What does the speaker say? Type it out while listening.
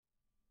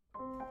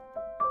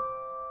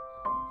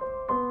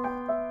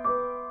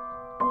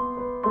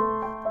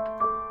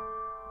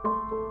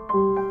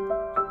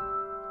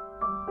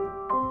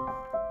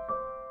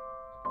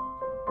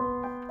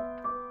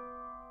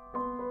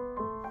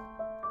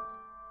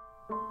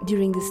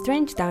During the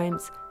strange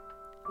times,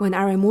 when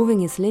our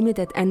moving is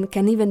limited and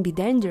can even be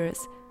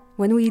dangerous,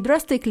 when we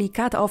drastically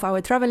cut off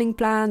our traveling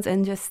plans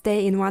and just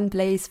stay in one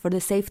place for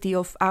the safety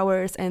of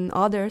ours and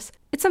others,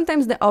 it's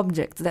sometimes the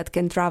objects that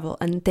can travel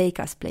and take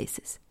us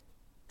places.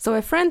 So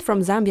a friend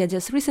from Zambia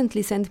just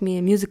recently sent me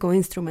a musical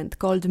instrument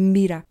called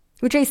mbira,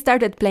 which I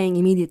started playing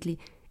immediately.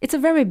 It's a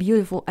very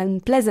beautiful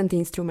and pleasant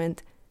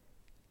instrument.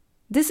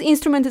 This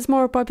instrument is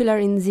more popular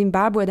in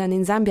Zimbabwe than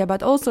in Zambia,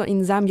 but also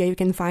in Zambia you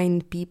can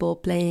find people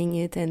playing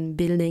it and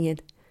building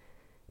it.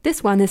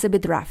 This one is a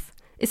bit rough.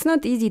 It's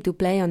not easy to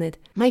play on it.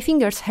 My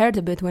fingers hurt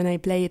a bit when I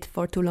play it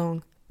for too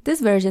long. This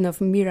version of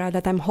mbira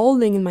that I'm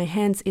holding in my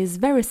hands is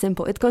very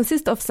simple. It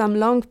consists of some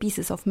long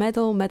pieces of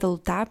metal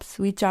tabs,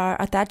 which are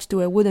attached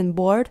to a wooden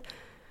board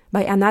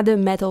by another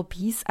metal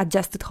piece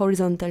adjusted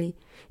horizontally.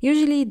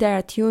 Usually they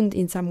are tuned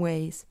in some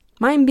ways.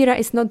 My mbira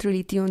is not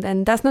really tuned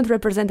and does not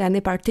represent any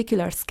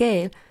particular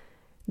scale.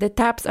 The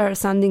taps are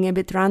sounding a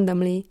bit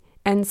randomly,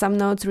 and some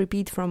notes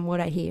repeat from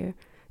what I hear.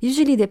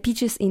 Usually the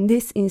pitches in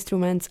these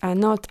instruments are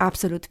not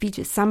absolute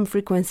pitches. Some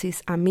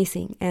frequencies are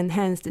missing, and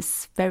hence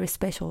this very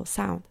special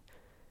sound.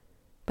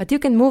 But you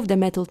can move the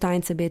metal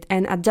tines a bit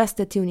and adjust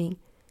the tuning.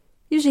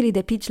 Usually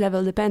the pitch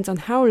level depends on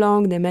how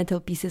long the metal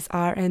pieces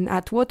are and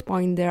at what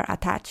point they're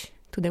attached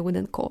to the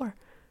wooden core.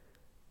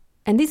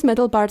 And these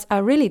metal parts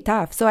are really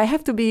tough, so I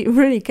have to be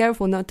really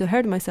careful not to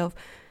hurt myself,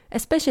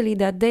 especially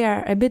that they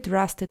are a bit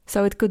rusted,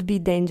 so it could be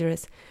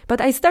dangerous.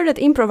 But I started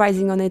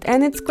improvising on it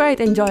and it's quite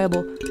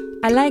enjoyable.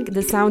 I like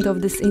the sound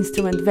of this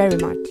instrument very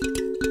much.